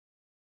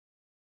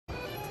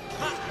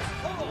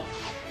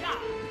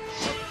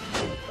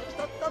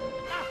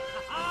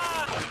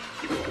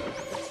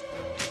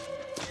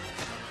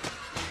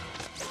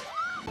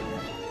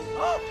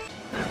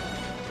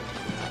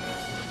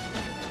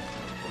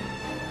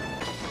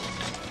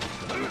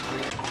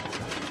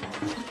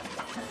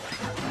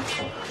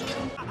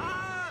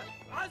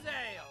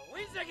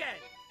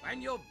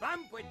When you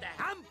bump with the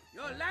hump,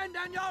 you'll land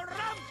on your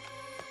rump!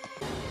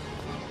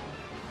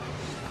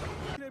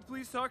 Can I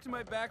please talk to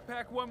my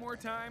backpack one more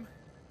time?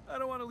 I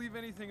don't want to leave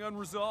anything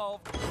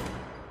unresolved.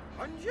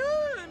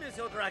 Bonjour,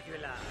 Monsieur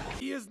Dracula.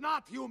 He is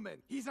not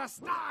human. He's a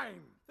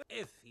Stein.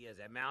 If he is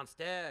a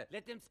monster,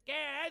 let him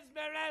scare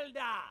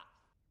Esmeralda.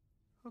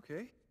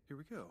 Okay, here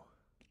we go.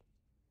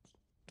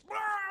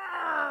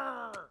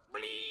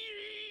 Bleed!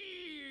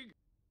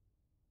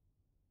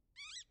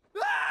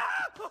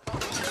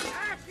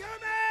 Half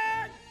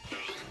human!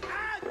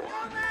 Half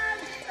human!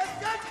 It's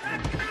Count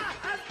Dracula!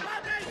 As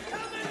blood as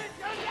human is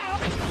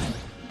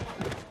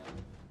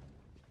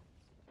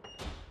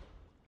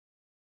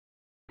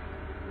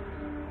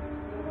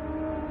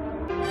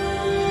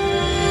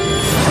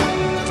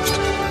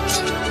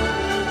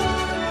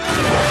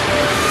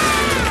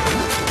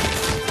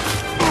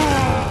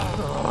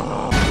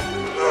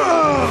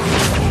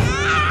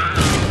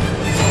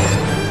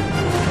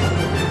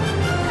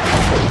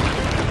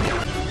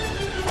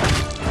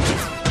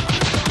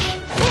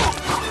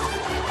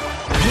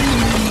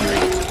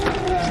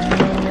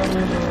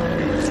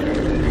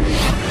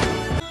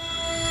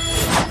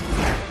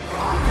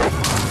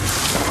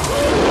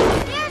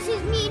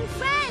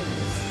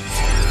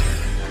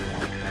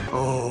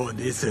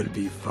This'll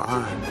be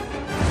fun.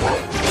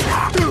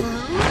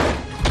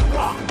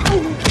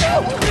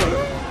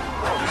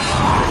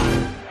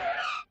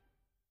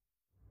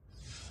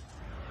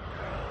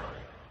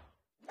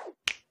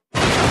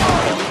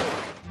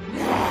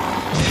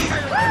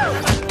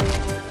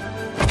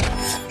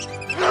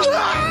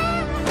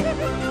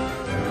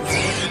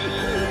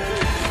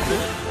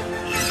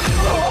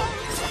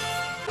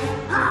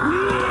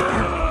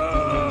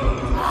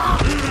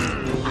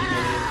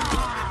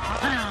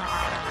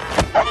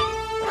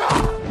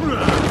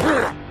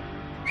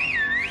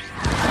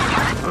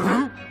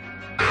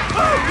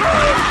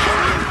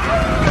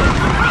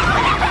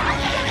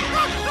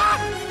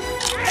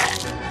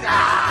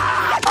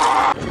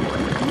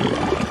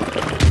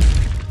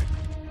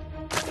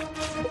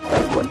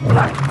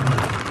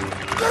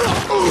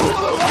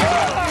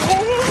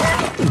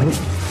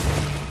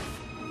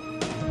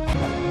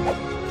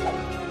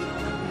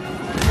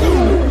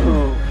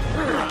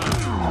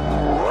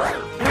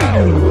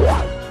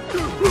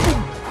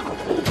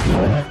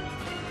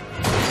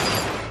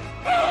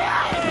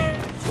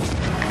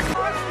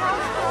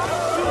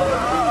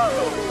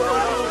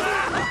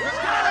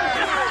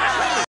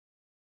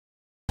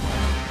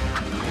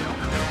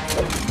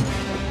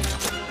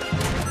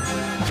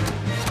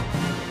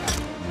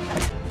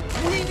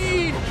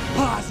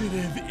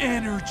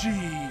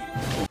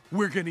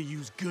 We're gonna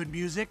use good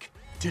music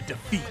to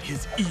defeat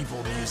his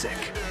evil music.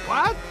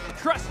 What?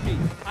 Trust me,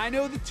 I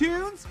know the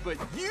tunes, but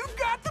you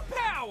got the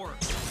power!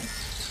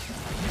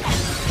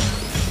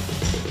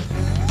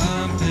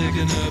 I'm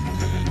picking up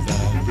good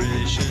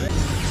vibrations.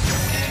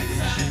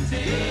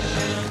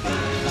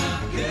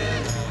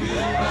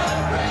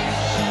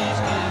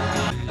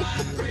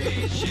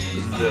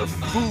 The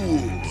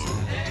Fool.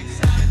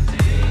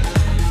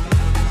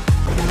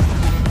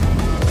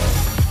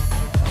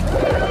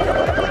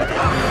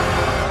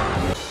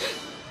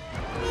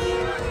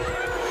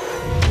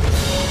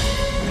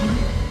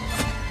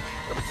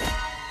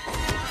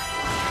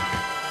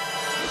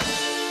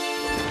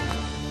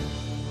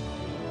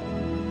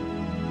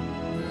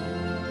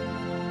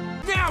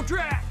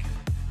 Drac!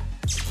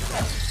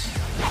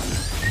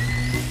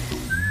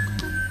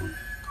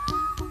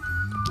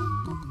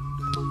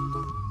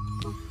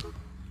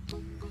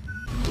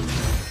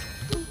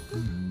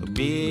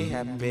 Be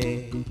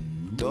happy.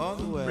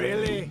 Don't worry.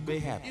 Really? Be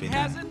happy. It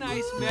has a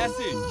nice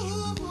message.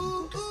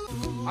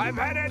 I've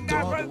had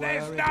enough of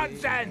this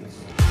nonsense!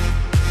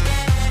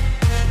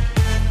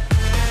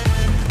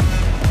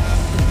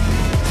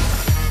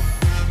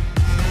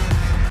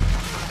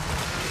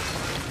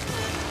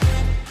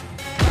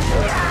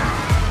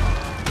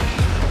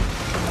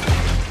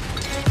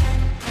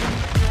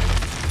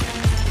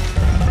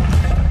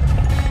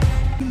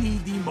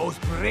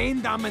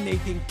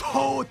 Brain-dominating,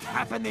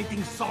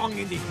 toe-tappinating song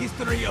in the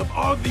history of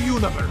all the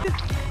universe.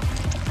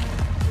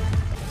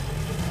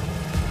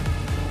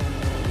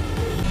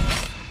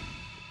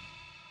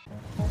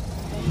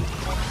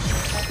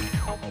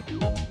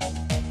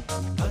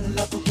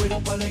 Dala tu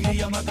cuerpo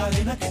alegría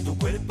Macarena, que tu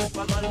cuerpo es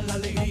para dar la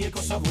alegría y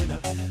cosa buena.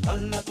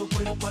 Dala tu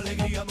cuerpo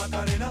alegría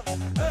Macarena,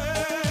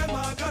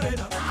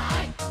 Macarena.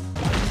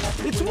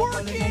 It's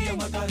working!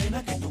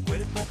 Macarena, que tu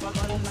cuerpo es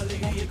para dar la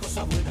alegría y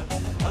cosa buena.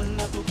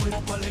 Dala tu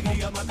cuerpo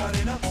alegría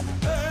Macarena,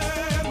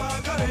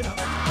 Macarena.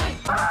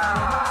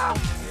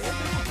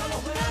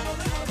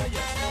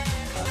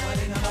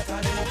 Macarena,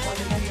 Macarena,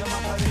 alegría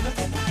Macarena,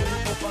 que tu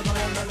cuerpo es para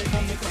dar la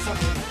alegría y cosa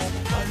buena.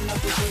 Dala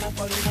tu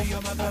cuerpo alegría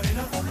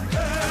Macarena,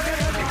 Macarena.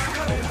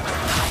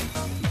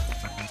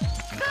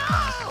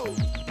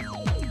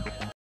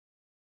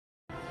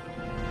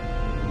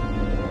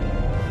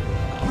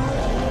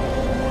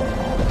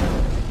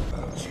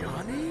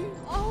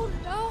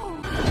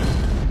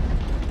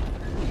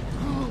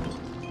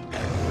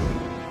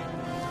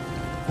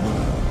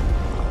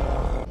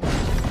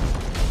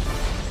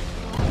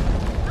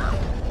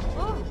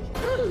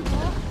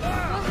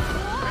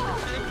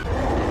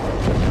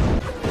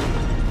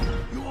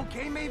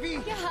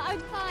 I'm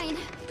fine.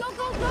 Go,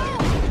 go, go!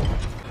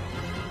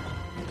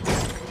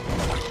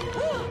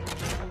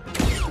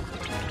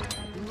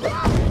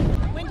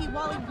 Wendy,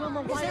 Wally,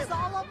 Wilma, why is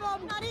all of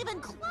them? Not even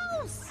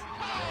close!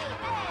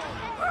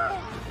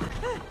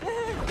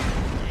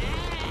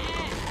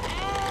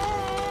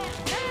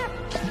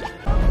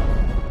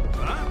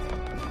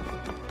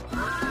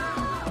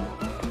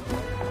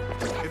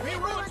 If he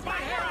ruins my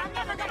hair, I'm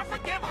never gonna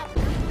forgive him!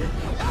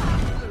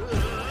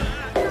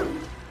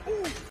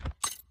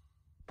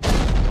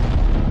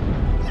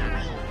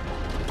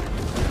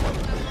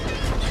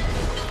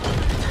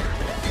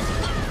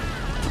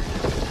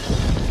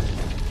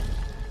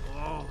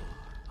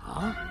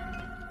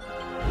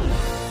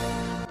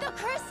 The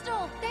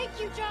crystal! Thank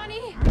you,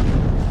 Johnny!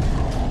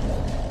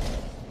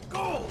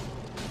 Go!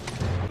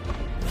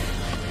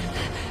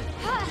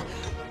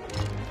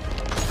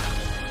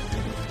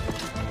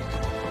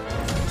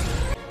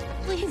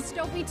 Please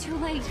don't be too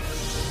late.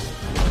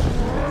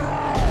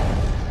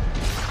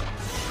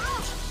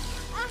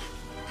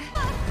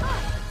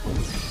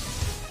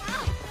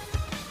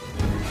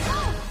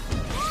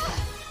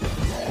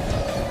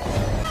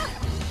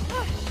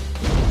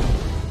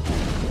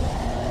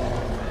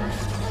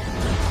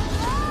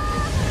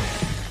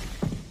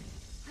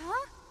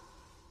 Huh?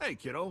 Hey,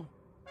 kiddo.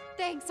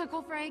 Thanks,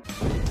 Uncle Frank.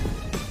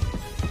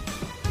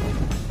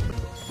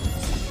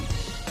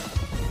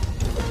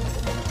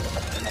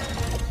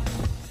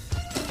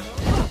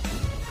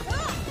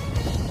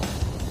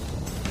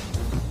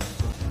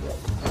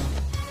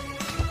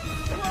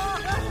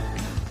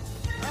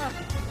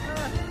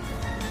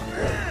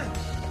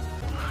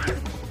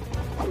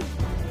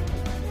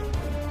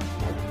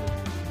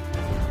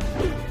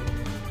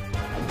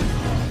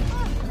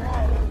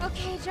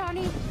 Okay,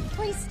 Johnny,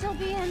 please still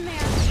be in there.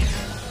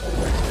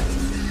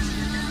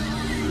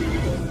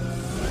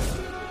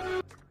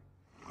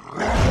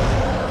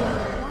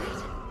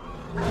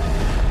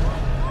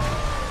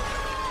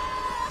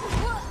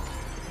 What?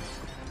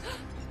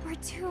 We're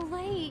too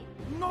late.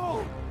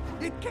 No!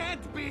 It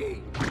can't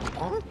be!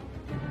 Huh?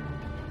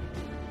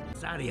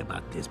 Sorry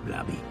about this,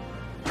 Blobby.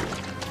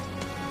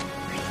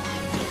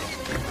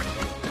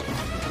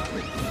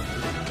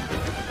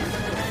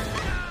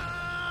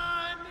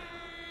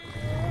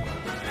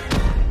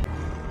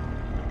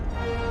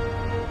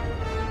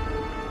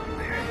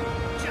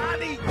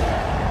 Johnny!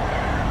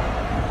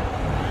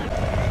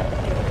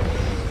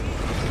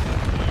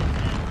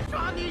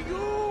 Johnny,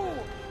 you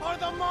are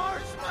the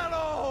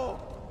marshmallow!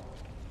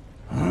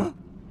 Huh?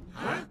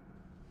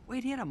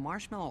 Wait, he had a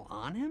marshmallow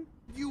on him?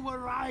 You were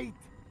right.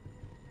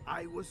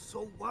 I was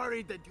so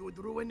worried that you would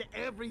ruin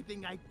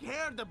everything I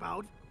cared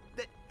about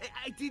that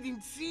I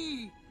didn't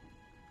see.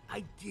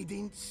 I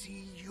didn't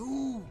see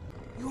you.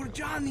 Your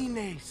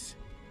Johnniness.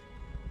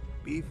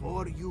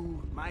 Before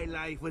you, my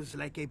life was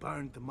like a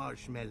burnt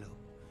marshmallow.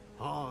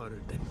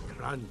 Hard and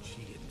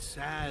crunchy and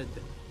sad.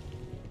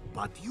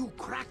 But you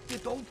cracked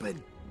it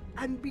open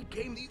and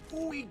became the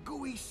ooey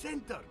gooey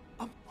center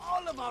of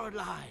all of our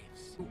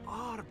lives. You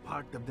are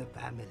part of the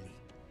family.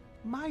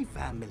 My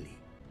family.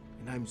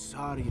 And I'm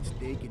sorry it's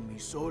taken me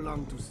so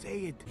long to say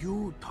it.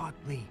 You taught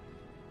me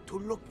to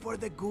look for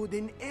the good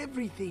in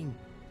everything.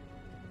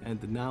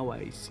 And now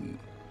I see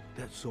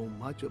that so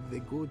much of the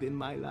good in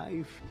my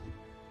life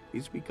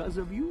is because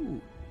of you.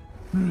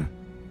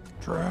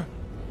 Drac?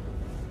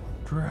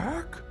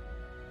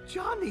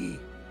 Johnny!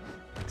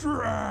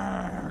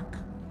 Drac!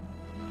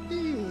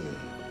 Hmm.